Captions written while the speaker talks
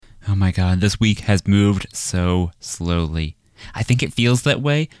Oh my God, this week has moved so slowly. I think it feels that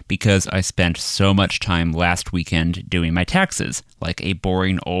way because I spent so much time last weekend doing my taxes, like a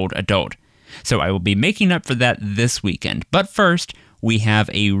boring old adult. So I will be making up for that this weekend. But first, we have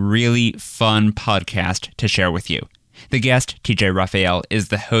a really fun podcast to share with you. The guest, TJ Raphael, is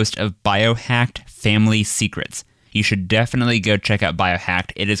the host of Biohacked Family Secrets. You should definitely go check out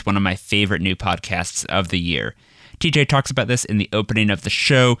Biohacked. It is one of my favorite new podcasts of the year. TJ talks about this in the opening of the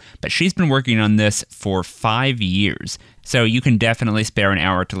show, but she's been working on this for 5 years, so you can definitely spare an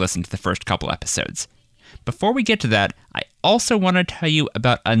hour to listen to the first couple episodes. Before we get to that, I also want to tell you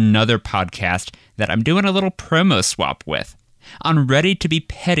about another podcast that I'm doing a little promo swap with. On Ready to be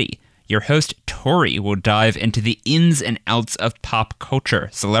Petty, your host Tori will dive into the ins and outs of pop culture,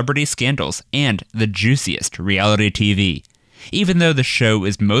 celebrity scandals, and the juiciest reality TV. Even though the show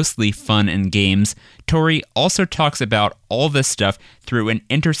is mostly fun and games, Tori also talks about all this stuff through an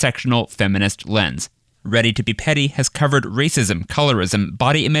intersectional feminist lens. Ready to be Petty has covered racism, colorism,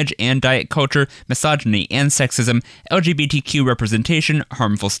 body image and diet culture, misogyny and sexism, LGBTQ representation,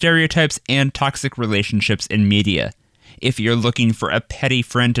 harmful stereotypes, and toxic relationships in media. If you're looking for a petty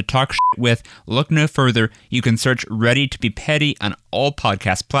friend to talk shit with, look no further. You can search Ready to be Petty on all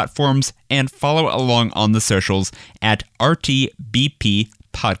podcast platforms and follow along on the socials at RTBP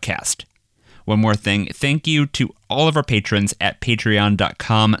Podcast. One more thing, thank you to all of our patrons at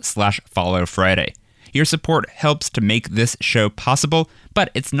patreon.com/followfriday. Your support helps to make this show possible,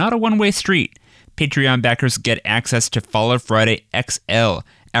 but it's not a one-way street. Patreon backers get access to Follow Friday XL,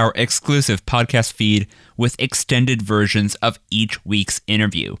 our exclusive podcast feed with extended versions of each week's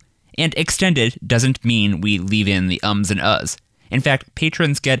interview. And extended doesn't mean we leave in the ums and uhs. In fact,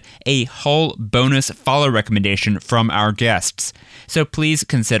 patrons get a whole bonus follow recommendation from our guests. So please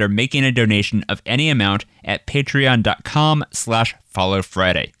consider making a donation of any amount at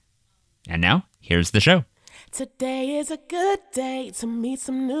patreon.com/followfriday. And now, here's the show. Today is a good day to meet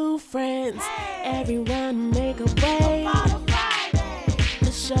some new friends. Everyone make a way.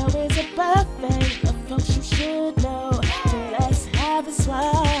 The show is a buffet of folks you should know. So let's have a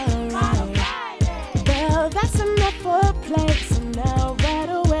soiree. Well, that's enough for play. So now right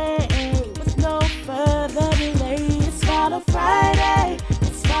away, with no further delay, it's Follow Friday.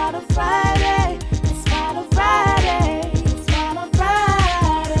 It's Follow Friday. It's Follow Friday. It's Follow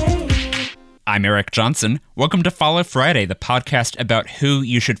Friday. I'm Eric Johnson. Welcome to Follow Friday, the podcast about who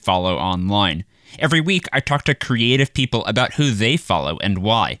you should follow online. Every week, I talk to creative people about who they follow and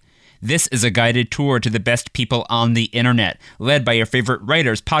why. This is a guided tour to the best people on the internet, led by your favorite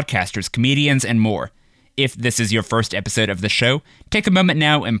writers, podcasters, comedians, and more. If this is your first episode of the show, take a moment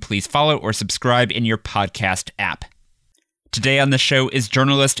now and please follow or subscribe in your podcast app. Today on the show is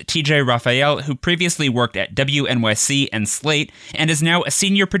journalist TJ Raphael, who previously worked at WNYC and Slate, and is now a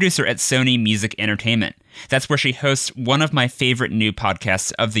senior producer at Sony Music Entertainment. That's where she hosts one of my favorite new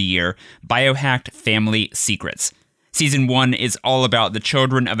podcasts of the year, Biohacked Family Secrets. Season 1 is all about the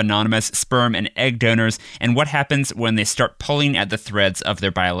children of anonymous sperm and egg donors and what happens when they start pulling at the threads of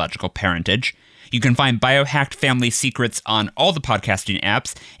their biological parentage. You can find Biohacked Family Secrets on all the podcasting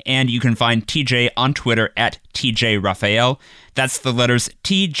apps, and you can find TJ on Twitter at TJ Raphael. That's the letters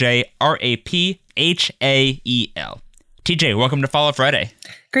TJRAPHAEL. TJ, welcome to Follow Friday.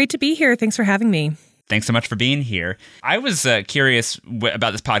 Great to be here. Thanks for having me. Thanks so much for being here. I was curious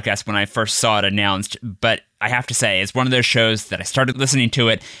about this podcast when I first saw it announced, but I have to say, it's one of those shows that I started listening to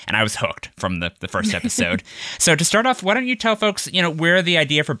it, and I was hooked from the first episode. So to start off, why don't you tell folks, where the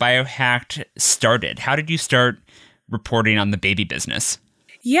idea for Biohacked started? How did you start reporting on the baby business?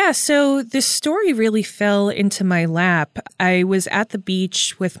 Yeah, so this story really fell into my lap. I was at the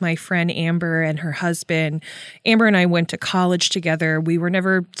beach with my friend Amber and her husband. Amber and I went to college together. We were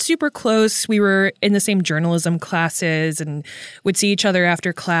never super close. We were in the same journalism classes and would see each other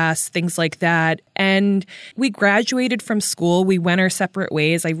after class, things like that. And we graduated from school. We went our separate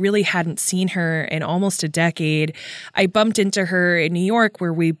ways. I really hadn't seen her in almost a decade. I bumped into her in New York,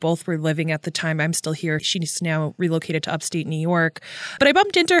 where we both were living at the time. I'm still here. She's now relocated to upstate New York. But I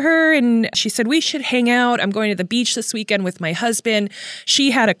bumped into her and she said, we should hang out. I'm going to the beach this weekend with my husband. She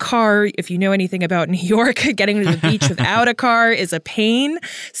had a car. If you know anything about New York, getting to the beach without a car is a pain.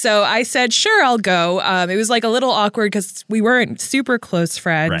 So I said, sure, I'll go. It was like a little awkward because we weren't super close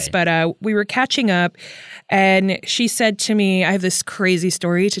friends, right. But we were catching up. And she said to me, I have this crazy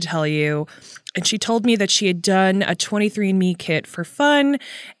story to tell you. And she told me that she had done a 23andMe kit for fun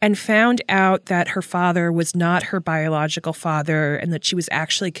and found out that her father was not her biological father and that she was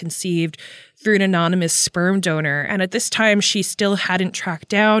actually conceived through an anonymous sperm donor. And at this time, she still hadn't tracked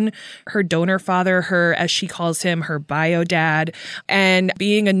down her donor father, her, as she calls him, her bio dad. And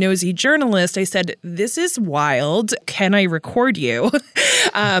being a nosy journalist, I said, this is wild. Can I record you?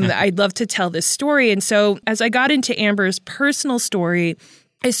 I'd love to tell this story. And so as I got into Amber's personal story,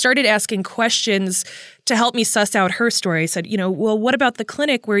 I started asking questions to help me suss out her story. I said, well, what about the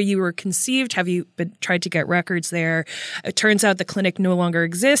clinic where you were conceived? Have you tried to get records there? It turns out the clinic no longer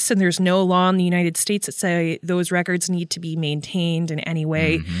exists, and there's no law in the United States that say those records need to be maintained in any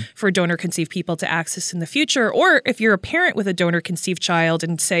way for donor-conceived people to access in the future. Or if you're a parent with a donor-conceived child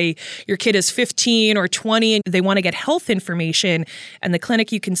and say your kid is 15 or 20 and they want to get health information and the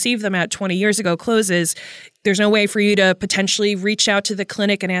clinic you conceived them at 20 years ago closes, there's no way for you to potentially reach out to the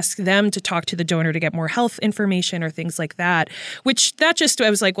clinic and ask them to talk to the donor to get more health information or things like that, I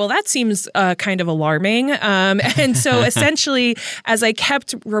was like, well, that seems kind of alarming. And so essentially, as I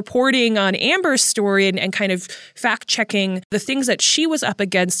kept reporting on Amber's story and kind of fact checking the things that she was up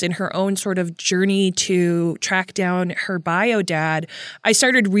against in her own sort of journey to track down her bio dad, I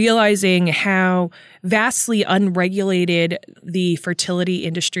started realizing how vastly unregulated the fertility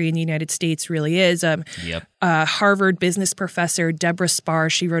industry in the United States really is. Harvard business professor Deborah Spar,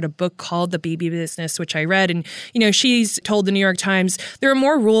 she wrote a book called The Baby Business, which I read. And, she's told the New York Times there are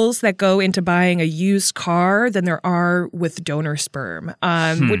more rules that go into buying a used car than there are with donor sperm,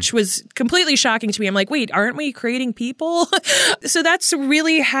 which was completely shocking to me. I'm like, wait, aren't we creating people? So that's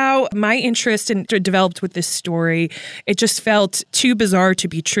really how my interest developed with this story. It just felt too bizarre to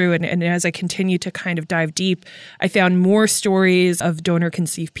be true. And as I continued to kind of dive deep, I found more stories of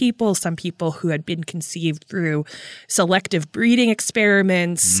donor-conceived people, some people who had been conceived through selective breeding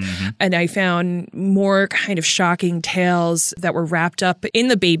experiments. And I found more kind of shocking tales that were wrapped up in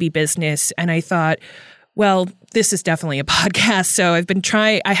the baby business. And I thought, well, this is definitely a podcast. So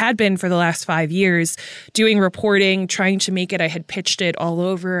I had been for the last 5 years doing reporting, trying to make it. I had pitched it all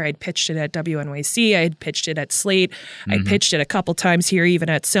over. I'd pitched it at WNYC. I had pitched it at Slate. I pitched it a couple times here, even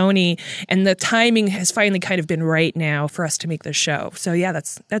at Sony. And the timing has finally kind of been right now for us to make the show. So yeah,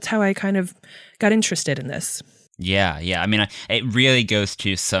 that's how I kind of got interested in this. Yeah. I mean, it really goes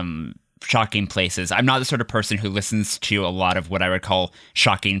to some shocking places. I'm not the sort of person who listens to a lot of what I would call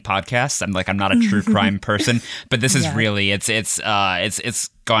shocking podcasts. I'm not a true crime person, but this is really it's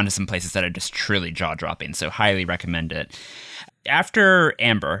gone to some places that are just truly jaw-dropping. So highly recommend it. After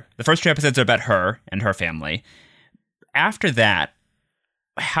Amber, the first 2 episodes are about her and her family. After that,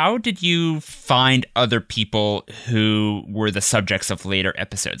 how did you find other people who were the subjects of later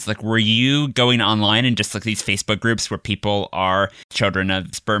episodes? Like, were you going online in just like these Facebook groups where people are children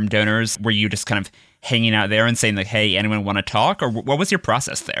of sperm donors? Were you just kind of hanging out there and saying like, hey, anyone want to talk? Or what was your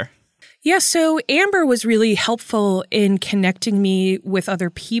process there? Yeah, so Amber was really helpful in connecting me with other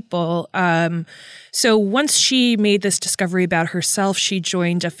people. So once she made this discovery about herself, she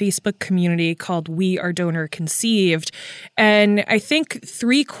joined a Facebook community called We Are Donor Conceived. And I think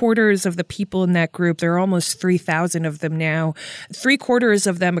 3/4 of the people in that group, there are almost 3,000 of them now, 3/4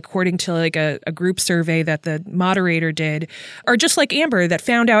 of them, according to like a group survey that the moderator did, are just like Amber that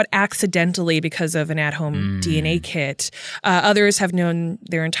found out accidentally because of an at-home DNA kit. Others have known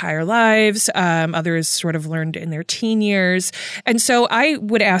their entire lives. Others sort of learned in their teen years. And so I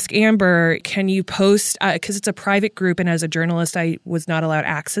would ask Amber, can you post, because it's a private group, and as a journalist, I was not allowed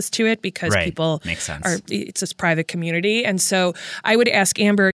access to it because people it's this private community. And so I would ask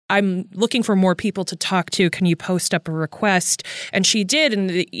Amber, I'm looking for more people to talk to. Can you post up a request? And she did. And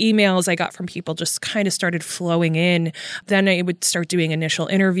the emails I got from people just kind of started flowing in. Then I would start doing initial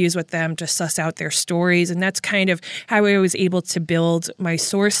interviews with them to suss out their stories. And that's kind of how I was able to build my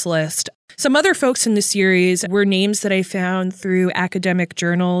source list. Some other folks in the series were names that I found through academic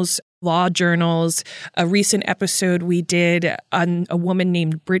journals, law journals. A recent episode we did on a woman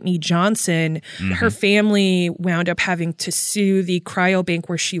named Brittany Johnson. Her family wound up having to sue the cryobank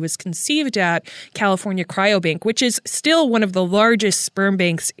where she was conceived at, California Cryobank, which is still one of the largest sperm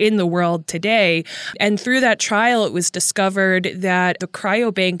banks in the world today. And through that trial, it was discovered that the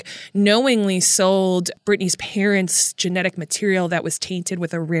cryobank knowingly sold Brittany's parents' genetic material that was tainted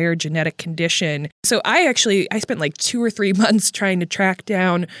with a rare genetic condition. So I spent like 2 or 3 months trying to track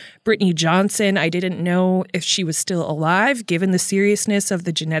down Brittany Johnson. I didn't know if she was still alive, given the seriousness of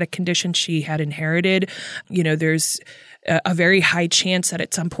the genetic condition she had inherited. You know, there's a very high chance that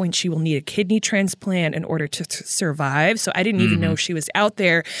at some point she will need a kidney transplant in order to survive. So I didn't even know she was out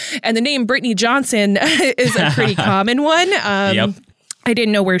there. And the name Brittany Johnson is a pretty common one. Yep. I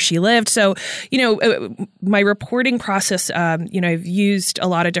didn't know where she lived. So, my reporting process, I've used a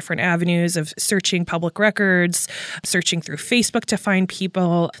lot of different avenues of searching public records, searching through Facebook to find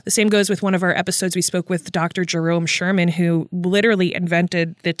people. The same goes with one of our episodes. We spoke with Dr. Jerome Sherman, who literally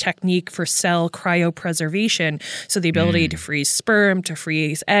invented the technique for cell cryopreservation. So the ability to freeze sperm, to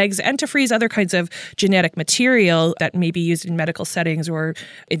freeze eggs, and to freeze other kinds of genetic material that may be used in medical settings or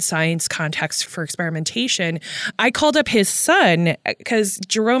in science contexts for experimentation. I called up his son, because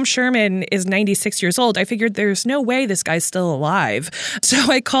Jerome Sherman is 96 years old. I figured there's no way this guy's still alive. So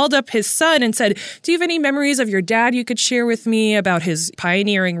I called up his son and said, do you have any memories of your dad you could share with me about his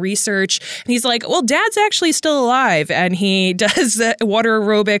pioneering research? And he's like, well, Dad's actually still alive, and he does water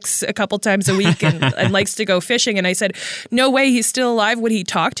aerobics a couple times a week and likes to go fishing. And I said, no way, he's still alive. Would he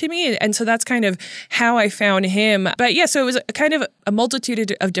talk to me? And so that's kind of how I found him. But yeah, so it was kind of a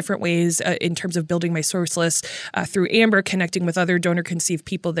multitude of different ways in terms of building my source list through Amber, connecting with other donor-conceived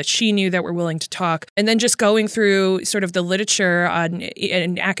people that she knew that were willing to talk, and then just going through sort of the literature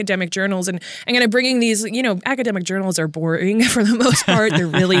in academic journals and kind of bringing these, academic journals are boring for the most part. They're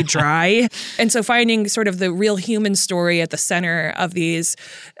really dry. And so finding sort of the real human story at the center of these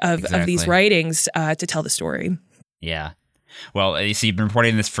these writings to tell the story. Yeah. Well, so you've been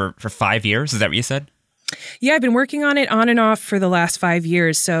reporting this for 5 years. Is that what you said? Yeah, I've been working on it on and off for the last 5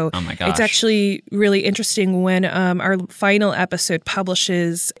 years. So oh my gosh. It's actually really interesting when our final episode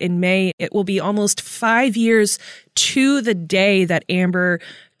publishes in May. It will be almost 5 years to the day that Amber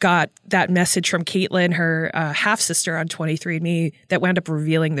got that message from Caitlin, her half-sister on 23andMe, that wound up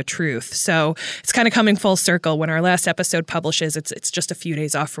revealing the truth. So it's kind of coming full circle. When our last episode publishes, it's just a few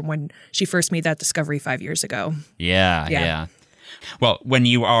days off from when she first made that discovery 5 years ago. Yeah. Well, when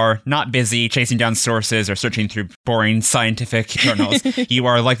you are not busy chasing down sources or searching through boring scientific journals, you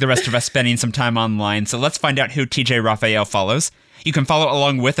are like the rest of us spending some time online. So let's find out who TJ Raphael follows. You can follow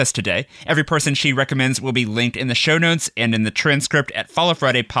along with us today. Every person she recommends will be linked in the show notes and in the transcript at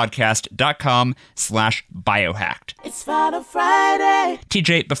followfridaypodcast.com/biohacked. It's Follow Friday.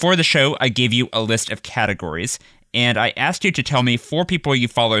 TJ, before the show, I gave you a list of categories, and I asked you to tell me 4 people you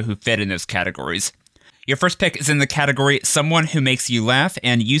follow who fit in those categories. Your first pick is in the category Someone Who Makes You Laugh,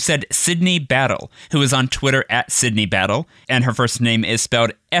 and you said Sydney Battle, who is on Twitter at Sydney Battle, and her first name is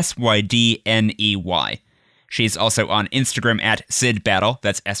spelled Sydney. She's also on Instagram at Syd Battle,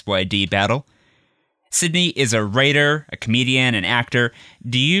 that's Syd Battle. Sydney is a writer, a comedian, an actor.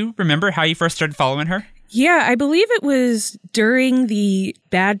 Do you remember how you first started following her? Yeah, I believe it was during the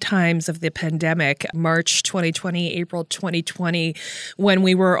bad times of the pandemic, March 2020, April 2020, when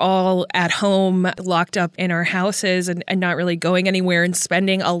we were all at home, locked up in our houses and not really going anywhere and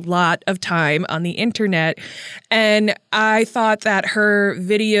spending a lot of time on the internet. And I thought that her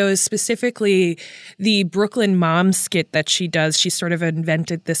videos, specifically the Brooklyn Mom skit that she does, she sort of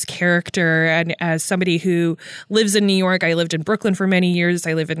invented this character. And as somebody who lives in New York, I lived in Brooklyn for many years.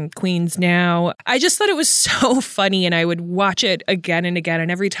 I live in Queens now. I just thought it was so funny, and I would watch it again and again. And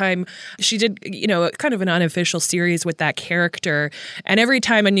every time she did, kind of an unofficial series with that character, and every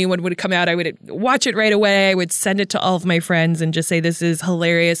time a new one would come out, I would watch it right away. I would send it to all of my friends and just say, this is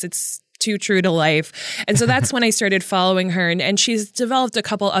hilarious. It's too true to life. And so that's when I started following her. And she's developed a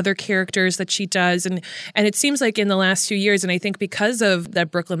couple other characters that she does. And it seems like in the last few years, and I think because of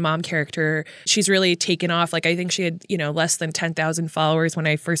that Brooklyn Mom character, she's really taken off. Like I think she had, less than 10,000 followers when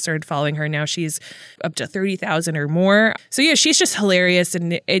I first started following her. Now she's up to 30,000 or more. So yeah, she's just hilarious.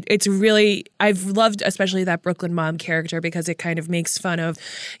 And it's really, I've loved especially that Brooklyn Mom character because it kind of makes fun of,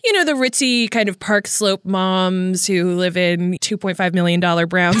 the ritzy kind of Park Slope moms who live in $2.5 million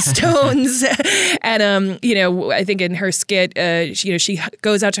brownstones. And, I think in her skit, she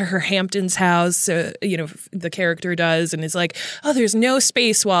goes out to her Hamptons house, the character does, and is like, oh, there's no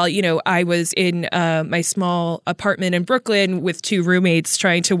space while, I was in my small apartment in Brooklyn with 2 roommates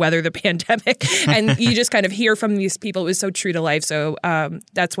trying to weather the pandemic. And you just kind of hear from these people. It was so true to life. So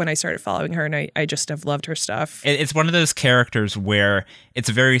that's when I started following her, and I just have loved her stuff. It's one of those characters where it's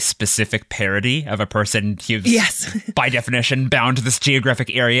a very specific parody of a person who's, yes, by definition, bound to this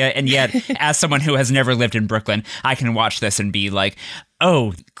geographic area. And yet, as someone who has never lived in Brooklyn, I can watch this and be like,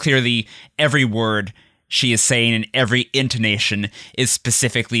 oh, clearly every word she is saying and every intonation is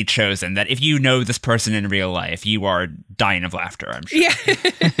specifically chosen. That if you know this person in real life, you are dying of laughter, I'm sure. Yeah.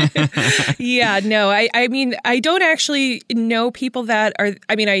 Yeah, no, I mean, I don't actually know people that are,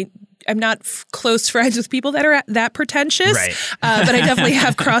 I'm not close friends with people that are that pretentious, right. But I definitely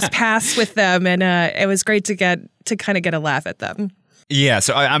have crossed paths with them, and it was great to kind of get a laugh at them. Yeah,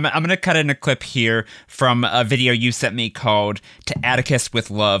 so I'm going to cut in a clip here from a video you sent me called To Atticus with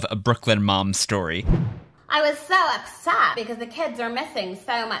Love, a Brooklyn Mom Story. I was so upset because the kids are missing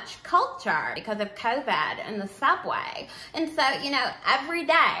so much culture because of COVID and the subway. And so, every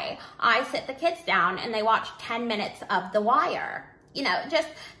day I sit the kids down and they watch 10 minutes of The Wire, just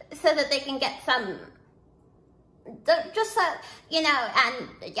so that they can get some, just so, and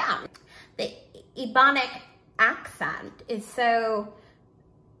yeah, the Ebonic accent is so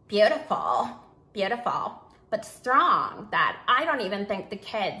beautiful, but strong that I don't even think the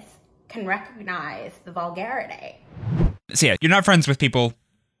kids can recognize the vulgarity. So yeah, you're not friends with people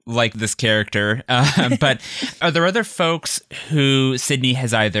like this character, but are there other folks who Sydney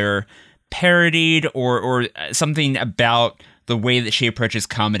has either parodied or something about the way that she approaches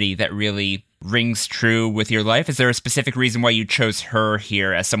comedy that really rings true with your life? Is there a specific reason why you chose her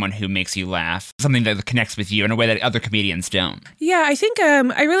here as someone who makes you laugh? Something that connects with you in a way that other comedians don't? Yeah, I think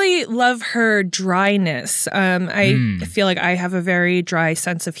I really love her dryness. I feel like I have a very dry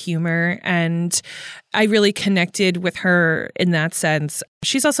sense of humor, and I really connected with her in that sense.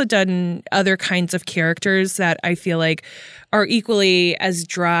 She's also done other kinds of characters that I feel like are equally as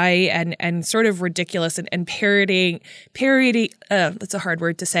dry and sort of ridiculous and parodying, that's a hard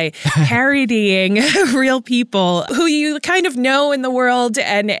word to say, parodying real people who you kind of know in the world,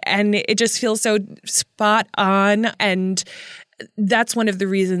 and it just feels so spot on. And that's one of the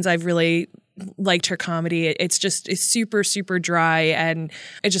reasons I've really liked her comedy. It's super, super dry, and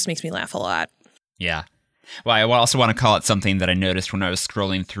it just makes me laugh a lot. Yeah. Well, I also want to call it something that I noticed when I was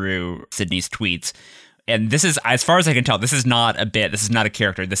scrolling through Sydney's tweets. And this is, as far as I can tell, this is not a bit, this is not a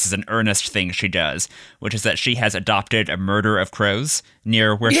character, this is an earnest thing she does, which is that she has adopted a murder of crows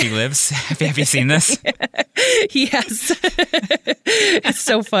near where she lives. Have you seen this? Yes. It's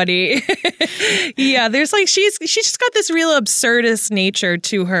so funny. Yeah, there's like, she's just got this real absurdist nature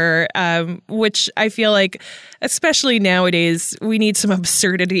to her, which I feel like, especially nowadays, we need some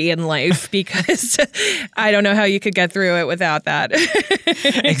absurdity in life, because I don't know how you could get through it without that.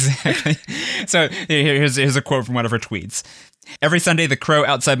 Exactly. So here's a quote from one of her tweets. Every Sunday, the crow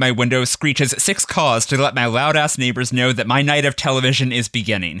outside my window screeches 6 caws to let my loud-ass neighbors know that my night of television is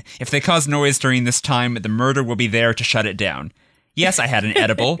beginning. If they cause noise during this time, the murder will be there to shut it down. Yes, I had an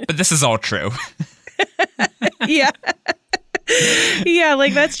edible, but this is all true. Yeah. Yeah,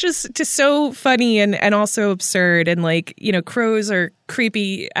 like that's just so funny and also absurd. And like, crows are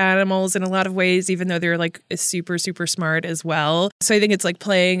creepy animals in a lot of ways, even though they're like super, super smart as well. So I think it's like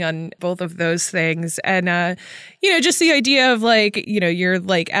playing on both of those things. And, just the idea of like, you're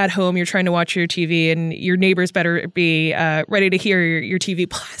like at home, you're trying to watch your TV and your neighbors better be ready to hear your TV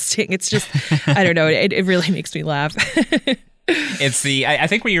blasting. It's just, I don't know, it really makes me laugh. It's I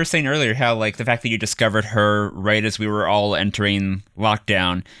think what you were saying earlier, how like the fact that you discovered her right as we were all entering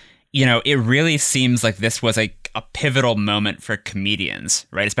lockdown, it really seems like this was a pivotal moment for comedians,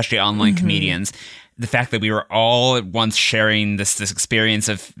 right? Especially online comedians. The fact that we were all at once sharing this experience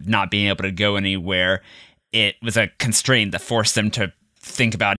of not being able to go anywhere, it was a constraint that forced them to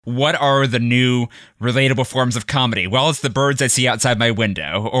think about what are the new relatable forms of comedy. Well, it's the birds I see outside my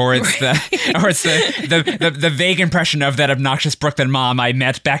window, or it's the vague impression of that obnoxious Brooklyn mom I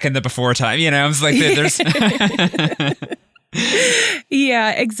met back in the before time. It's like there's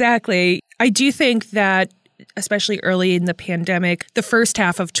Yeah, exactly. I do think that especially early in the pandemic, the first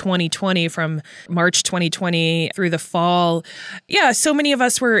half of 2020, from March 2020 through the fall. Yeah, so many of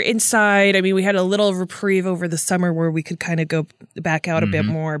us were inside. I mean, we had a little reprieve over the summer where we could kind of go back out a bit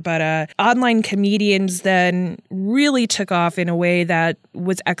more. But online comedians then really took off in a way that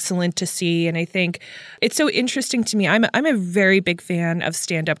was excellent to see. And I think it's so interesting to me. I'm a very big fan of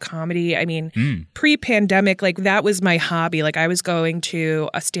stand-up comedy. I mean, pre-pandemic, like that was my hobby. Like I was going to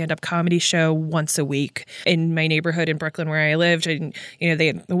a stand-up comedy show once a week in my neighborhood in Brooklyn where I lived. And, they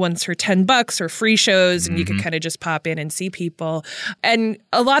had the ones for $10 or free shows, and you could kind of just pop in and see people. And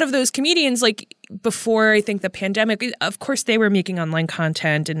a lot of those comedians, like before I think the pandemic, of course they were making online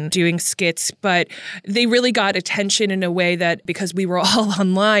content and doing skits, but they really got attention in a way that, because we were all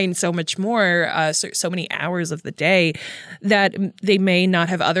online so much more, so many hours of the day, that they may not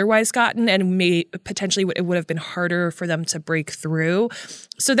have otherwise gotten, and may potentially it would have been harder for them to break through.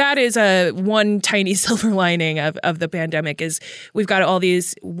 So that is one tiny silver lining of the pandemic, is we've got all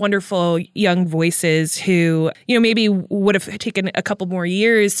these wonderful young voices who, maybe would have taken a couple more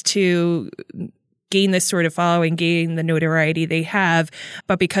years to gain this sort of following, gain the notoriety they have.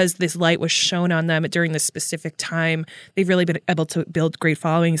 But because this light was shown on them during this specific time, they've really been able to build great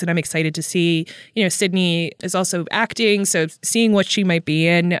followings. And I'm excited to see, Sydney is also acting, so seeing what she might be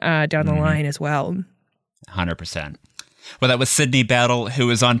in down the line as well. 100%. Well, that was Sydney Battle, who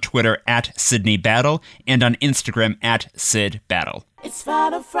is on Twitter at Sydney Battle and on Instagram at Sid Battle. It's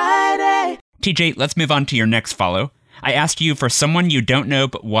Final Friday. TJ, let's move on to your next follow. I asked you for someone you don't know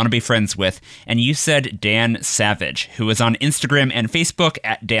but want to be friends with, and you said Dan Savage, who is on Instagram and Facebook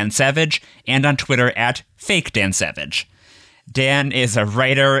at Dan Savage, and on Twitter at Fake Dan Savage. Dan is a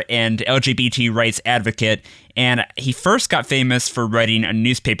writer and LGBT rights advocate, and he first got famous for writing a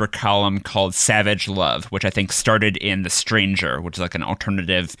newspaper column called Savage Love, which I think started in The Stranger, which is like an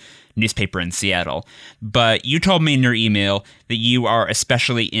alternative newspaper in Seattle. But you told me in your email that you are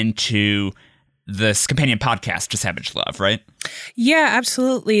especially into this companion podcast to Savage Love, right? Yeah,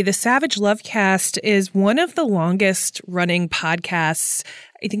 absolutely. The Savage Love Cast is one of the longest running podcasts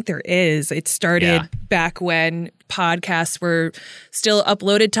I think there is. It started back when podcasts were still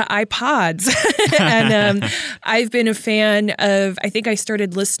uploaded to iPods. And I've been a fan of, I think I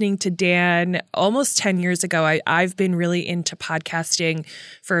started listening to Dan almost 10 years ago. I've been really into podcasting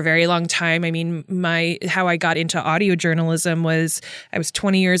for a very long time. I mean, how I got into audio journalism was I was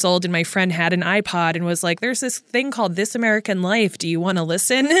 20 years old and my friend had an iPod and was like, there's this thing called This American Life. Do you want to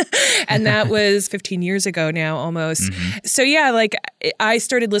listen? And that was 15 years ago now almost. Mm-hmm. So yeah, like I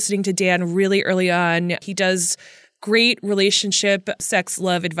started listening to Dan really early on. He does great relationship, sex,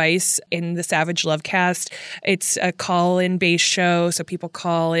 love advice in the Savage Love Cast. It's a call-in based show, so people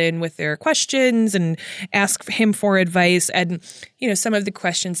call in with their questions and ask him for advice. And, you know, some of the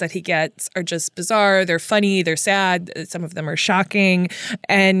questions that he gets are just bizarre. They're funny. They're sad. Some of them are shocking.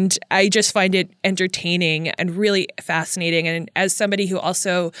 And I just find it entertaining and really fascinating. And as somebody who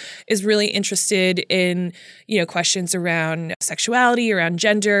also is really interested in, you know, questions around sexuality, around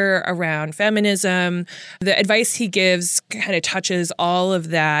gender, around feminism, the advice he gives kind of touches all of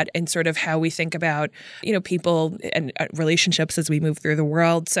that and sort of how we think about, you know, people and relationships as we move through the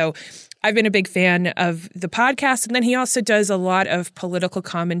world. So I've been a big fan of the podcast. And then he also does a lot of political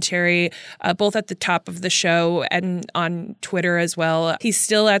commentary, both at the top of the show and on Twitter as well. He's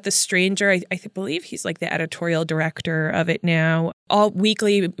still at The Stranger. I believe he's like the editorial director of it now. All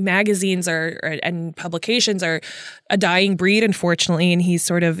weekly magazines and publications are a dying breed, unfortunately. And he's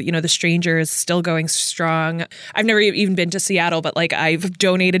sort of, you know, The Stranger is still going strong. I've never even been to Seattle, but like I've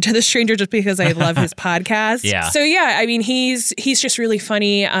donated to The Stranger just because I love his podcast. Yeah. So yeah, I mean, he's just really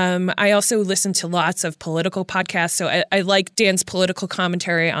funny. I also listen to lots of political podcasts. So I like Dan's political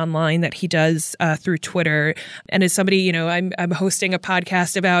commentary online that he does through Twitter. And as somebody, you know, I'm hosting a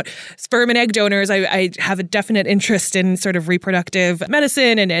podcast about sperm and egg donors. I have a definite interest in sort of reproductive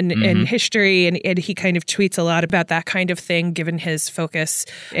medicine and history. And he kind of tweets a lot about that kind of thing, given his focus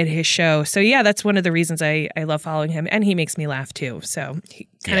in his show. So yeah, that's one of the reasons I love following him. And he makes me laugh too. So he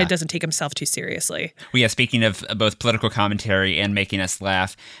kind of doesn't take himself too seriously. Well, yeah, speaking of both political commentary and making us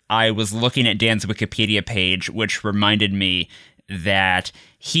laugh, I was looking at Dan's Wikipedia page, which reminded me that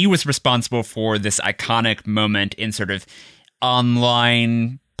he was responsible for this iconic moment in sort of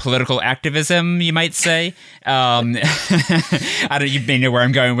online political activism, you might say. You may know where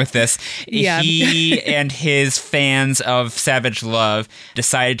I'm going with this. Yeah. He and his fans of Savage Love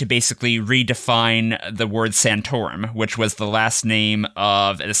decided to basically redefine the word Santorum, which was the last name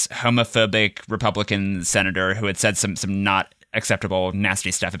of this homophobic Republican senator who had said some not acceptable, nasty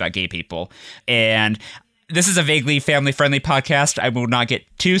stuff about gay people. And this is a vaguely family-friendly podcast. I will not get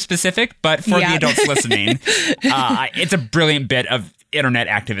too specific, but for the adults listening, it's a brilliant bit of internet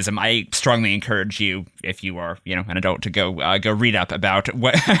activism. I strongly encourage you, if you are, you know, an adult, to go read up about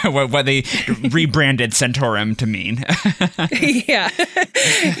what they rebranded Santorum to mean. Yeah.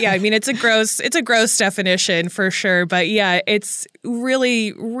 I mean, it's a gross definition for sure. But yeah, it's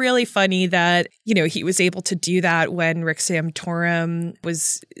really, really funny that, you know, he was able to do that when Rick Santorum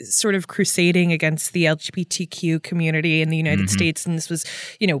was sort of crusading against the LGBTQ community in the United States. And this was,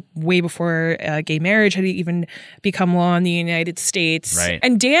 you know, way before gay marriage had even become law in the United States. Right.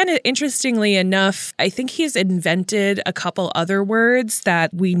 And Dan, interestingly enough, I think he's invented a couple other words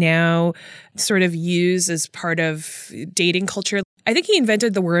that we now sort of use as part of dating culture. I think he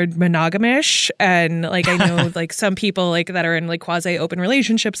invented the word monogamish, and like I know like some people like that are in like quasi open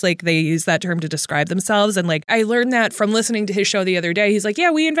relationships, like they use that term to describe themselves. And like I learned that from listening to his show the other day. He's like,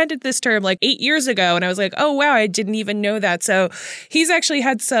 yeah, we invented this term like 8 years ago. And I was like, oh wow, I didn't even know that. So he's actually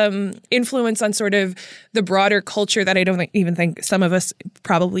had some influence on sort of the broader culture that I don't even think some of us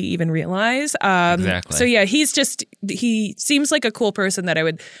probably even realize. Exactly. So yeah, he seems like a cool person that I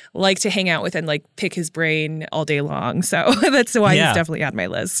would like to hang out with and like pick his brain all day long. So that's why he's definitely on my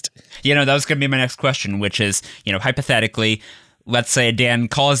list. You know, that was going to be my next question, which is, you know, hypothetically, let's say Dan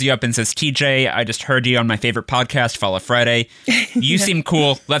calls you up and says, TJ, I just heard you on my favorite podcast, Follow Friday. You seem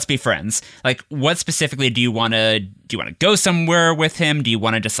cool. Let's be friends. Like, what specifically do you want to Do you want to go somewhere with him? Do you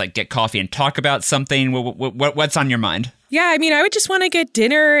want to just like get coffee and talk about something? What's on your mind? Yeah, I mean, I would just want to get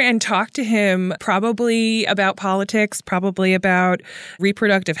dinner and talk to him, probably about politics, probably about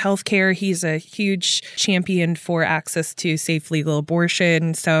reproductive health care. He's a huge champion for access to safe legal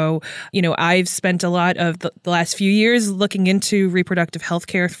abortion. So, I've spent a lot of the last few years looking into reproductive health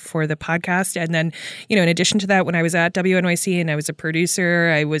care for the podcast. And then, in addition to that, when I was at WNYC and I was a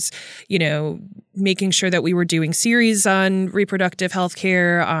producer, I was, making sure that we were doing series on reproductive health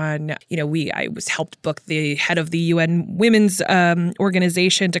care on, I was helped book the head of the UN Women's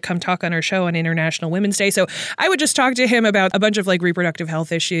organization to come talk on our show on International Women's Day. So I would just talk to him about a bunch of like reproductive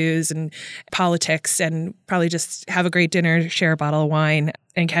health issues and politics and probably just have a great dinner, share a bottle of wine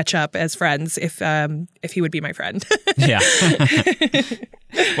and catch up as friends if he would be my friend. Yeah.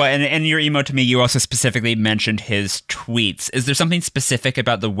 Well, and in your email to me, you also specifically mentioned his tweets. Is there something specific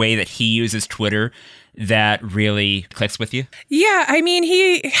about the way that he uses Twitter that really clicks with you? Yeah, I mean,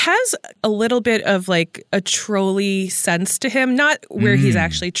 he has a little bit of like a trolly sense to him, not where he's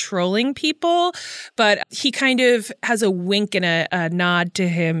actually trolling people, but he kind of has a wink and a nod to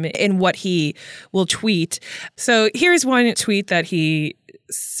him in what he will tweet. So here's one tweet that he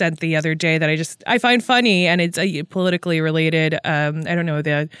sent the other day that I find funny, and it's politically related. I don't know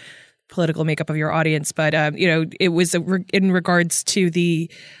the political makeup of your audience, but it was in regards to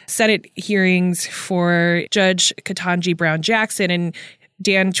the Senate hearings for Judge Ketanji Brown Jackson, and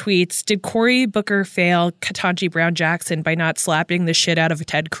Dan tweets, "Did Cory Booker fail Ketanji Brown Jackson by not slapping the shit out of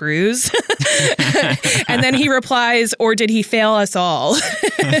Ted Cruz?" And then he replies, "Or did he fail us all?"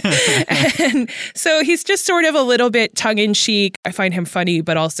 And so he's just sort of a little bit tongue-in-cheek. I find him funny,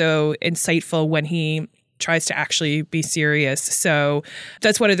 but also insightful when he tries to actually be serious. So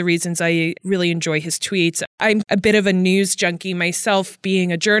that's one of the reasons I really enjoy his tweets. I'm a bit of a news junkie myself,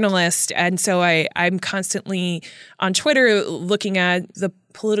 being a journalist. And so I'm constantly on Twitter looking at the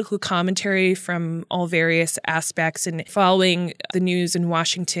political commentary from all various aspects and following the news in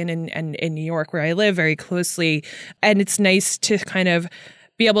Washington and in New York, where I live, very closely. And it's nice to kind of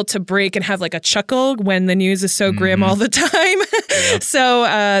be able to break and have like a chuckle when the news is so grim all the time. Yep. So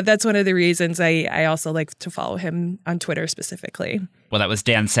that's one of the reasons I also like to follow him on Twitter specifically. Well, that was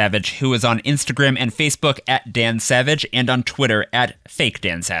Dan Savage, who is on Instagram and Facebook at Dan Savage and on Twitter at Fake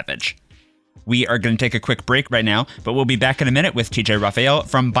Dan Savage. We are going to take a quick break right now, but we'll be back in a minute with TJ Raphael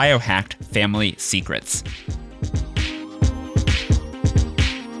from Biohacked Family Secrets.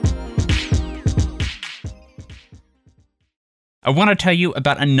 I want to tell you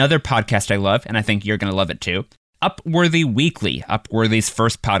about another podcast I love, and I think you're going to love it too. Upworthy Weekly, Upworthy's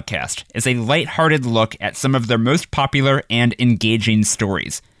first podcast, is a lighthearted look at some of their most popular and engaging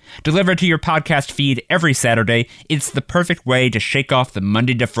stories. Delivered to your podcast feed every Saturday, it's the perfect way to shake off the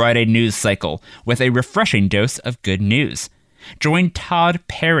Monday to Friday news cycle with a refreshing dose of good news. Join Todd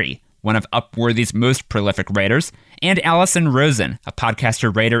Perry, one of Upworthy's most prolific writers, and Allison Rosen, a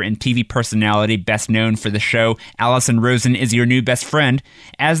podcaster, writer, and TV personality best known for the show Allison Rosen is Your New Best Friend,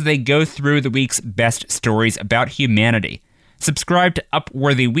 as they go through the week's best stories about humanity. Subscribe to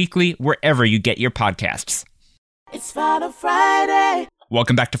Upworthy Weekly wherever you get your podcasts. It's Follow Friday.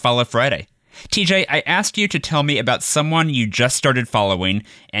 Welcome back to Follow Friday. TJ, I asked you to tell me about someone you just started following,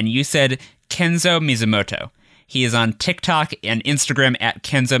 and you said Kenzo Mizumoto. He is on TikTok and Instagram at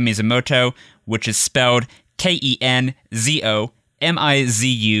Kenzo Mizumoto, which is spelled KenzoMizumoto.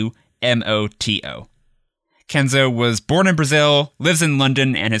 Kenzo was born in Brazil, lives in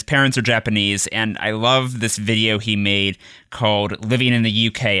London, and his parents are Japanese, and I love this video he made called Living in the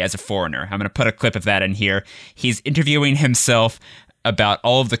UK as a Foreigner. I'm going to put a clip of that in here. He's interviewing himself about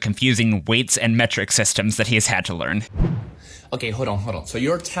all of the confusing weights and metric systems that he has had to learn. Okay, hold on. So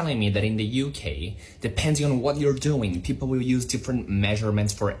you're telling me that in the UK, depending on what you're doing, people will use different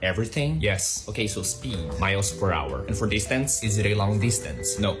measurements for everything? Yes. Okay, so speed, miles per hour. And for distance, is it a long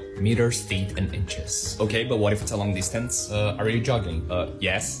distance? No, meters, feet, and inches. Okay, but what if it's a long distance? Are you jogging?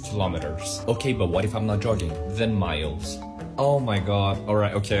 Yes, kilometers. Okay, but what if I'm not jogging? Then miles. Oh my god.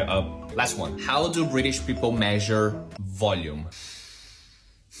 Alright, okay, last one. How do British people measure volume?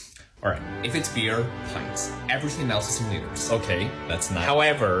 Alright, if it's beer, pints. Everything else is in liters. Okay, that's nice.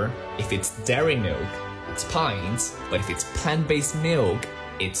 However, if it's dairy milk, it's pints. But if it's plant-based milk,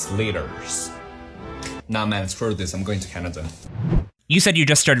 it's liters. Nah man, screw this, I'm going to Canada. You said you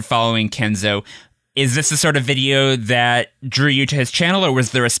just started following Kenzo. Is this the sort of video that drew you to his channel, or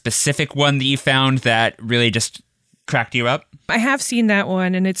was there a specific one that you found that really just cracked you up? I have seen that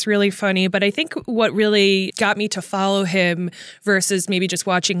one and it's really funny, but I think what really got me to follow him versus maybe just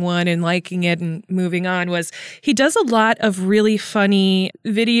watching one and liking it and moving on was he does a lot of really funny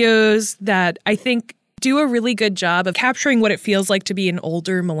videos that I think do a really good job of capturing what it feels like to be an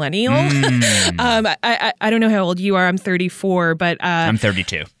older millennial. I don't know how old you are. I'm 34, but I'm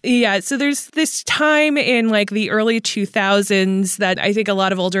 32. Yeah, so there's this time in like the early 2000s that I think a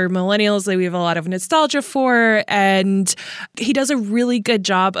lot of older millennials, we have a lot of nostalgia for, and he does a really good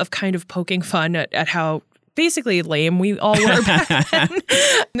job of kind of poking fun at how basically lame we all were back then.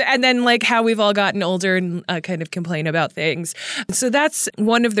 And then like how we've all gotten older and kind of complain about things. So that's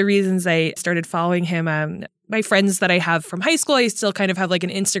one of the reasons I started following him. My friends that I have from high school, I still kind of have like an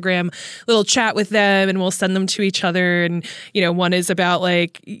Instagram little chat with them, and we'll send them to each other. And, one is about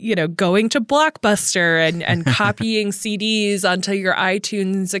like, going to Blockbuster and copying CDs onto your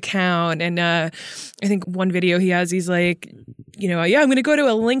iTunes account. And I think one video he has, he's like, I'm going to go to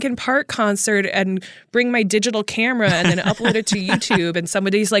a Linkin Park concert and bring my digital camera and then upload it to YouTube. And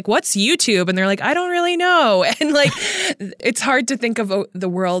somebody's like, what's YouTube? And they're like, I don't really know. And like, it's hard to think of the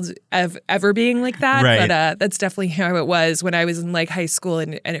world of ever being like that. Right. But that's definitely how it was when I was in like high school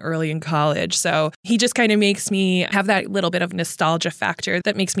and early in college. So he just kind of makes me have that little bit of nostalgia factor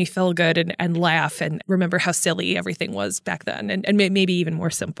that makes me feel good and laugh and remember how silly everything was back then, and maybe even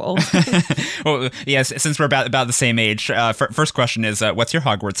more simple. Well, yes, since we're about the same age, first question is, what's your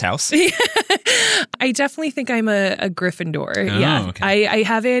Hogwarts house? I definitely think I'm a Gryffindor. Oh, yeah. okay. I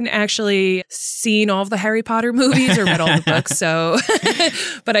haven't actually seen all of the Harry Potter movies or read all the books, so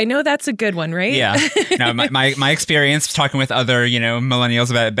but I know that's a good one, right? Yeah. No, my experience talking with other, millennials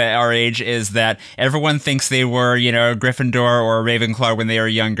about our age is that everyone thinks they were, Gryffindor or Ravenclaw when they were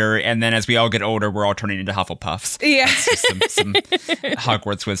younger, and then as we all get older, we're all turning into Hufflepuffs. Yeah. That's just some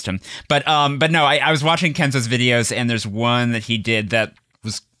Hogwarts wisdom. But no, I was watching Kenzo's videos, and there's one that he did that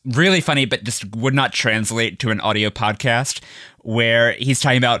was really funny, but just would not translate to an audio podcast, where he's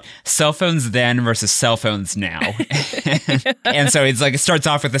talking about cell phones then versus cell phones now. And so it's like, it starts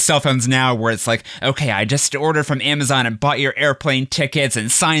off with the cell phones now, where it's like, okay, I just ordered from Amazon and bought your airplane tickets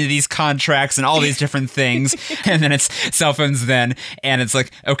and signed these contracts and all these different things. And then it's cell phones then, and it's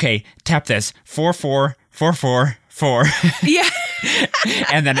like, okay, tap this 44444. Yeah.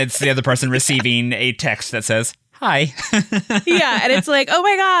 And then it's the other person receiving a text that says, hi. Yeah, and it's like, oh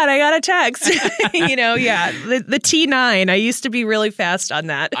my God, I got a text. The T9. I used to be really fast on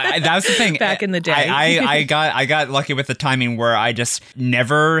that. That was the thing. Back in the day. I got lucky with the timing where I just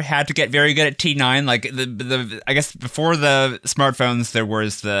never had to get very good at T9. Like I guess before the smartphones, there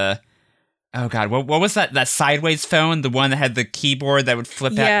was the. Oh God, what was that sideways phone? The one that had the keyboard that would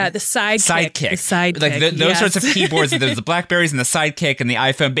flip out? Yeah, the Sidekick. The Sidekick, like those sorts of keyboards. There was the Blackberries and the Sidekick and the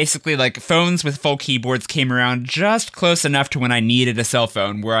iPhone. Basically, like phones with full keyboards came around just close enough to when I needed a cell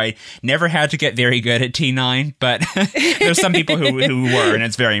phone, where I never had to get very good at T9. But there's some people who were, and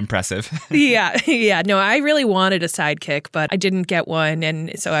it's very impressive. Yeah. No, I really wanted a Sidekick, but I didn't get one,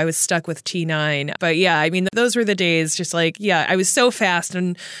 and so I was stuck with T9. But yeah, I mean, those were the days. Just like, yeah, I was so fast,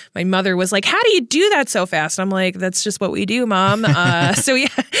 and my mother was like, how do you do that so fast? I'm like, that's just what we do, Mom. So yeah,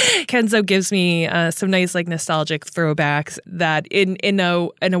 Kenzo gives me some nice like nostalgic throwbacks that in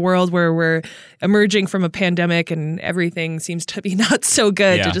a world where we're emerging from a pandemic and everything seems to be not so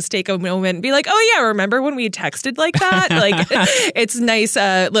good, to just take a moment and be like, oh yeah, remember when we texted like that? Like it's nice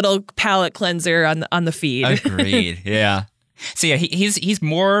little palate cleanser on the feed. Agreed. Yeah. So yeah, he's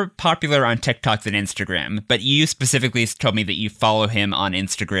more popular on TikTok than Instagram, but you specifically told me that you follow him on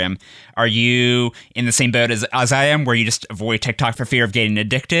Instagram. Are you in the same boat as I am, where you just avoid TikTok for fear of getting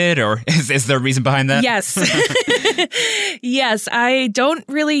addicted, or is there a reason behind that? Yes. Yes, I don't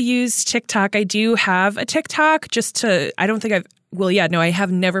really use TikTok. I do have a TikTok I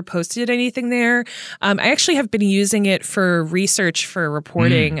have never posted anything there. I actually have been using it for research for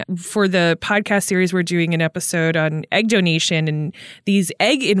reporting. For the podcast series, we're doing an episode on egg donation, and these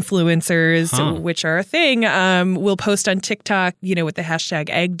egg influencers, which are a thing, will post on TikTok, with the hashtag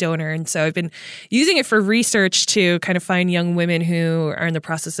egg donor. And so I've been using it for research to kind of find young women who are in the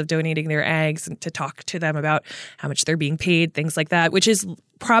process of donating their eggs and to talk to them about how much they're being paid, things like that, which is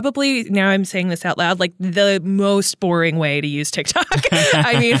probably, now I'm saying this out loud, like the most boring way to use TikTok.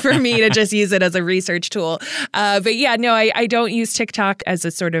 I mean, for me to just use it as a research tool. But yeah, no, I don't use TikTok as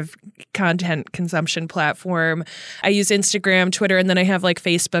a sort of content consumption platform. I use Instagram, Twitter, and then I have like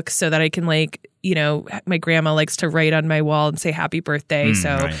Facebook so that I can like, my grandma likes to write on my wall and say happy birthday.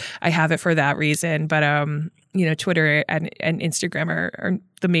 So right. I have it for that reason. But, Twitter and Instagram are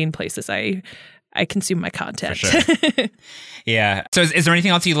the main places I consume my content. For sure. Yeah. So is there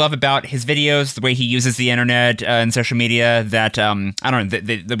anything else you love about his videos, the way he uses the internet and social media that,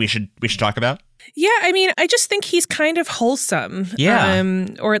 that we should talk about? Yeah, I mean, I just think he's kind of wholesome. Yeah.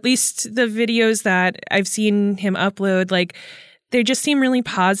 Or at least the videos that I've seen him upload, like, They just seem really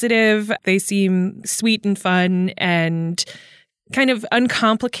positive. They seem sweet and fun and kind of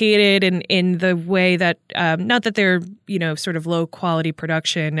uncomplicated in the way that, not that they're, sort of low quality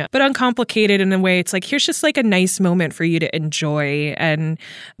production, but uncomplicated in the way it's like, here's just like a nice moment for you to enjoy. And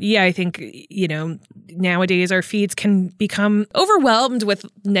yeah, I think, nowadays our feeds can become overwhelmed with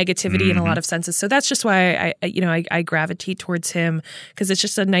negativity in a lot of senses. So that's just why I gravitate towards him, because it's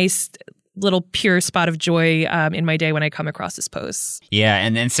just a nice little pure spot of joy in my day when I come across his posts. Yeah,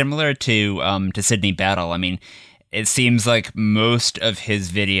 and similar to Sydney Battle, I mean, it seems like most of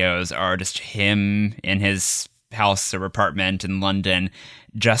his videos are just him in his house or apartment in London,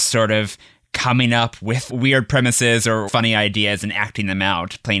 just sort of coming up with weird premises or funny ideas and acting them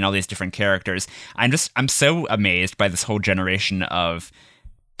out, playing all these different characters. I'm so amazed by this whole generation of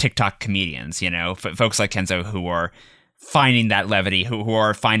TikTok comedians, folks like Kenzo who are finding that levity, who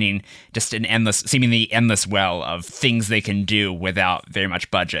are finding just an seemingly endless well of things they can do without very much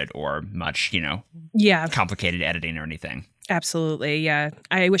budget or much, complicated editing or anything. Absolutely. Yeah.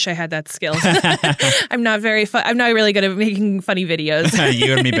 I wish I had that skill. I'm not very I'm not really good at making funny videos.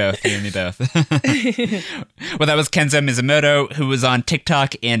 You and me both. Well, that was Kenzo Mizumoto, who was on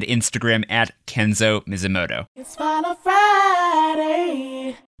TikTok and Instagram at Kenzo Mizumoto. It's Follow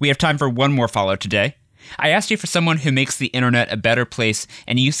Friday. We have time for one more follow today. I asked you for someone who makes the internet a better place,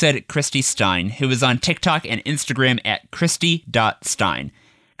 and you said Christy Stein, who is on TikTok and Instagram at Christy.Stein.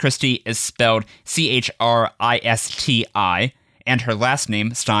 Christy is spelled Christi, and her last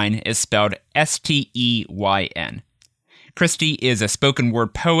name, Stein, is spelled Steyn. Christy is a spoken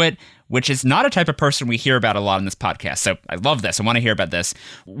word poet, which is not a type of person we hear about a lot on this podcast, so I love this. I want to hear about this.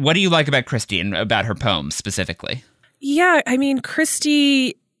 What do you like about Christy and about her poems specifically? Yeah, I mean,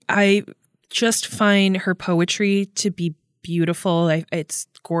 Christy, I just find her poetry to be beautiful. It's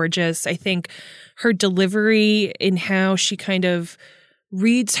gorgeous. I think her delivery in how she kind of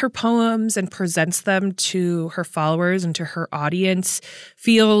reads her poems and presents them to her followers and to her audience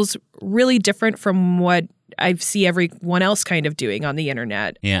feels really different from what I see everyone else kind of doing on the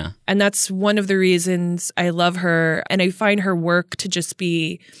internet. Yeah. And that's one of the reasons I love her. And I find her work to just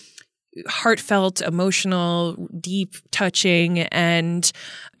be heartfelt, emotional, deep, touching, and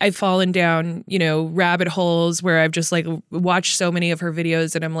I've fallen down, rabbit holes where I've just like watched so many of her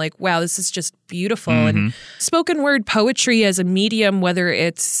videos and I'm like, wow, this is just beautiful. And spoken word poetry as a medium, whether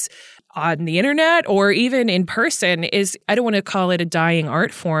it's on the internet or even in person is, I don't want to call it a dying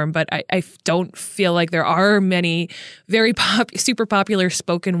art form, but I don't feel like there are many very super popular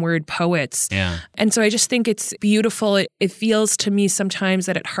spoken word poets. Yeah. And so I just think it's beautiful. It feels to me sometimes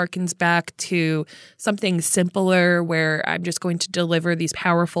that it harkens back to something simpler where I'm just going to deliver these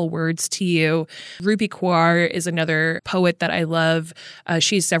powerful words to you. Rupi Kaur is another poet that I love.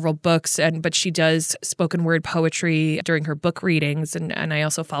 She has several books, but she does spoken word poetry during her book readings. And I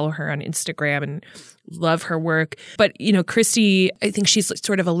also follow her on Instagram and love her work. But, Christy, I think she's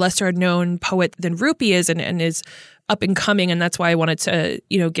sort of a lesser known poet than Rupi is and is up and coming. And that's why I wanted to,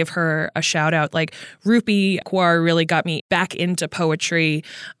 give her a shout out. Like Rupi Kaur really got me back into poetry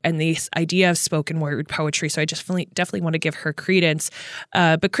and this idea of spoken word poetry. So I just definitely want to give her credence.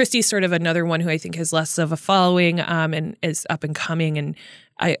 But Christy's sort of another one who I think has less of a following and is up and coming. And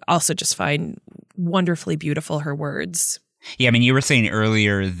I also just find wonderfully beautiful her words. Yeah, I mean, you were saying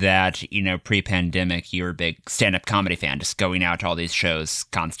earlier that, pre-pandemic, you were a big stand-up comedy fan, just going out to all these shows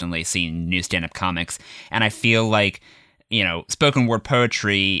constantly, seeing new stand-up comics. And I feel like, spoken word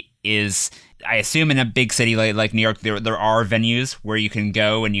poetry is, I assume in a big city like New York, there are venues where you can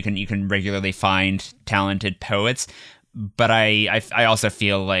go and you can regularly find talented poets. But I also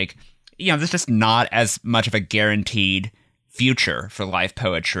feel like, there's just not as much of a guaranteed future for live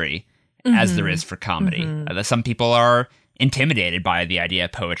poetry as there is for comedy. Some people are intimidated by the idea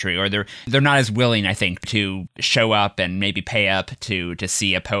of poetry, or they're not as willing, I think, to show up and maybe pay up to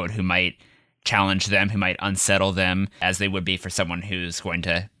see a poet who might challenge them, who might unsettle them, as they would be for someone who's going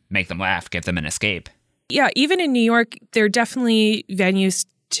to make them laugh, give them an escape. Yeah, even in New York, there are definitely venues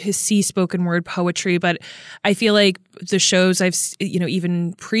to see spoken word poetry, but I feel like the shows I've,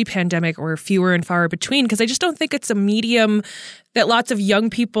 even pre-pandemic were fewer and far between because I just don't think it's a medium that lots of young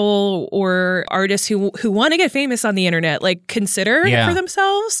people or artists who want to get famous on the internet consider for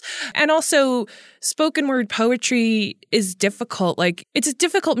themselves. And also spoken word poetry is difficult. It's a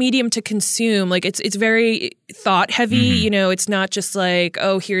difficult medium to consume. It's very thought heavy. It's not just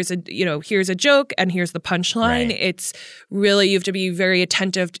here's a joke and here's the punchline. Right. It's really, you have to be very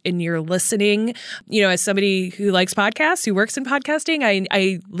attentive in your listening. You know, as somebody who likes podcasts, who works in podcasting,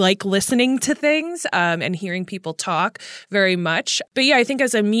 I like listening to things and hearing people talk very much. But yeah, I think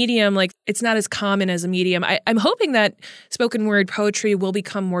as a medium, like it's not as common as a medium. I'm hoping that spoken word poetry will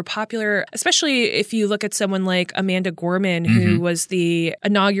become more popular, especially if you look at someone like Amanda Gorman, who was the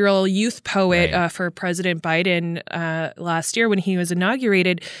inaugural youth poet for President Biden last year when he was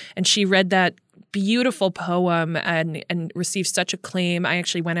inaugurated. And she read that beautiful poem and received such acclaim. I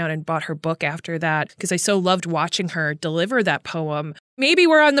actually went out and bought her book after that because I so loved watching her deliver that poem. Maybe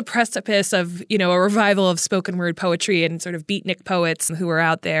we're on the precipice of, you know, a revival of spoken word poetry and sort of beatnik poets who are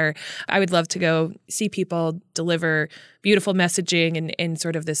out there. I would love to go see people deliver beautiful messaging in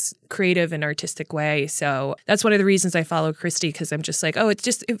sort of this creative and artistic way. So that's one of the reasons I follow Christy, because I'm just like, oh, it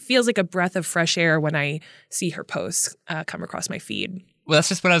feels like a breath of fresh air when I see her posts come across my feed. Well, that's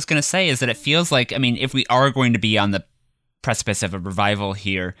just what I was going to say, is that it feels like, I mean, if we are going to be on the precipice of a revival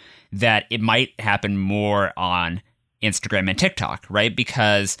here, that it might happen more on Instagram and TikTok, right?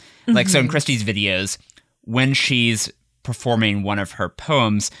 Because, like, so in Christy's videos, when she's performing one of her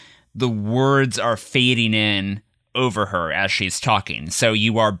poems, the words are fading in over her as she's talking. So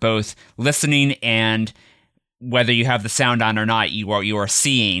you are both listening, and whether you have the sound on or not, you are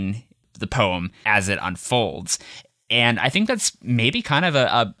seeing the poem as it unfolds. And I think that's maybe kind of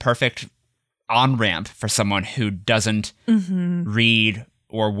a perfect on-ramp for someone who doesn't read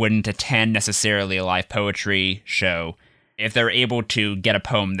or wouldn't attend necessarily a live poetry show. If they're able to get a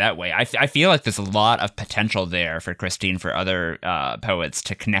poem that way, I feel like there's a lot of potential there for Christine, for other poets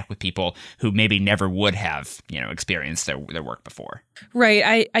to connect with people who maybe never would have, you know, experienced their work before.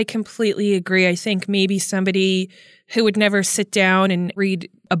 Right. I completely agree. I think maybe somebody who would never sit down and read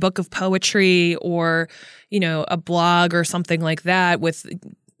a book of poetry or, you know, a blog or something like that with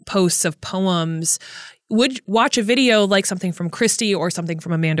posts of poems would watch a video like something from Christy or something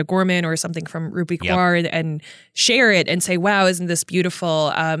from Amanda Gorman or something from Rupi Kaur and share it and say, wow, isn't this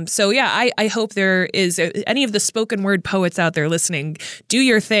beautiful? So yeah, I hope there is any of the spoken word poets out there listening, do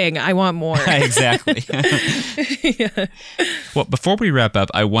your thing. I want more. Exactly. Yeah. Well, before we wrap up,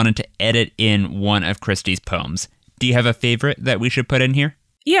 I wanted to edit in one of Christy's poems. Do you have a favorite that we should put in here?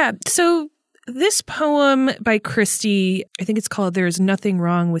 Yeah. So this poem by Christy, I think it's called There's Nothing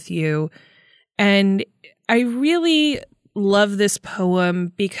Wrong with You. And I really love this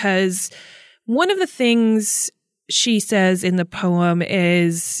poem because one of the things she says in the poem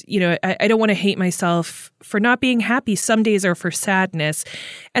is, you know, I don't want to hate myself for not being happy. Some days are for sadness.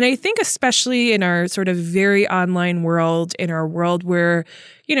 And I think especially in our sort of very online world, in our world where,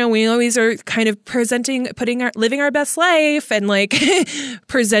 you know, we always are kind of living our best life and like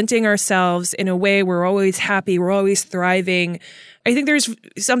presenting ourselves in a way we're always happy, we're always thriving. I think there's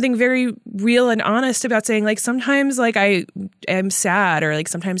something very real and honest about saying, like, sometimes like I am sad or like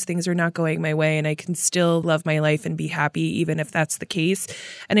sometimes things are not going my way and I can still love my life and be happy even if that's the case.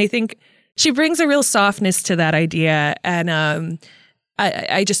 And I think she brings a real softness to that idea, and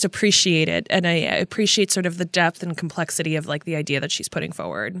I just appreciate it. And I appreciate sort of the depth and complexity of like the idea that she's putting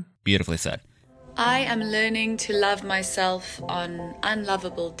forward. Beautifully said. I am learning to love myself on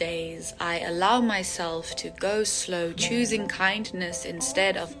unlovable days. I allow myself to go slow, choosing kindness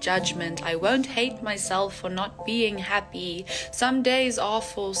instead of judgment. I won't hate myself for not being happy. Some days are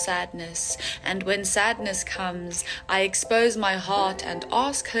full sadness, and when sadness comes, I expose my heart and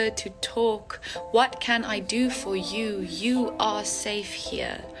ask her to talk. What can I do for you? You are safe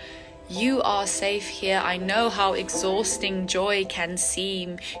here. You are safe here. I know how exhausting joy can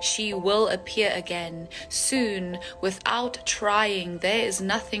seem. She will appear again soon without trying. There is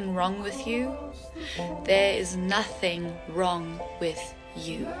nothing wrong with you. There is nothing wrong with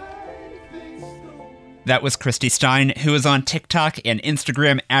you. That was Christy Stein, who is on TikTok and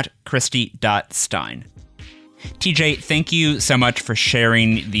Instagram at Christy.Stein. TJ, thank you so much for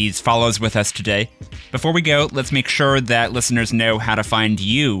sharing these follows with us today. Before we go, let's make sure that listeners know how to find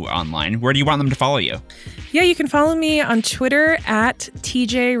you online. Where do you want them to follow you? Yeah, you can follow me on Twitter at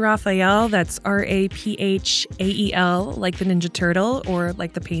TJ Raphael. That's RAPHAEL, like the Ninja Turtle or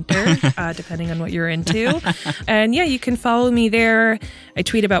like the painter, depending on what you're into. And yeah, you can follow me there. I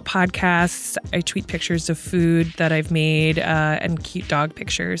tweet about podcasts. I tweet pictures of food that I've made and cute dog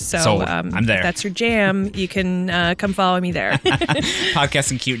pictures. So I'm there. If that's your jam, you can come follow me there.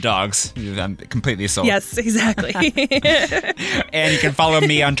 Podcasts and cute dogs. I'm completely sold. Yes, exactly. And you can follow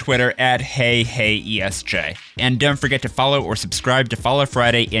me on Twitter at HeyHeyESJ. And don't forget to follow or subscribe to Follow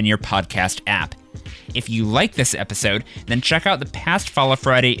Friday in your podcast app. If you like this episode, then check out the past Follow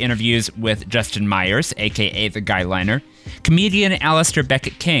Friday interviews with Justin Myers, aka The Guyliner, comedian Alistair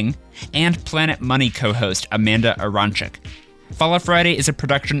Beckett King, and Planet Money co-host Amanda Aronchik. Follow Friday is a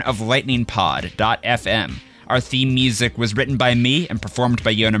production of lightningpod.fm. Our theme music was written by me and performed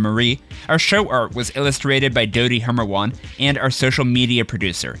by Yona Marie. Our show art was illustrated by Dodi Hermerwan, and our social media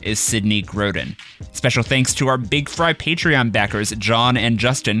producer is Sydney Groden. Special thanks to our Big Fry Patreon backers, John and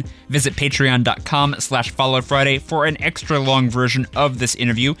Justin. Visit patreon.com/followfriday for an extra long version of this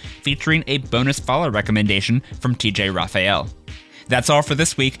interview featuring a bonus follow recommendation from TJ Raphael. That's all for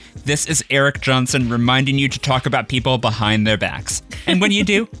this week. This is Eric Johnson reminding you to talk about people behind their backs. And when you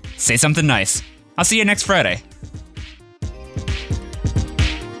do, say something nice. I'll see you next Friday.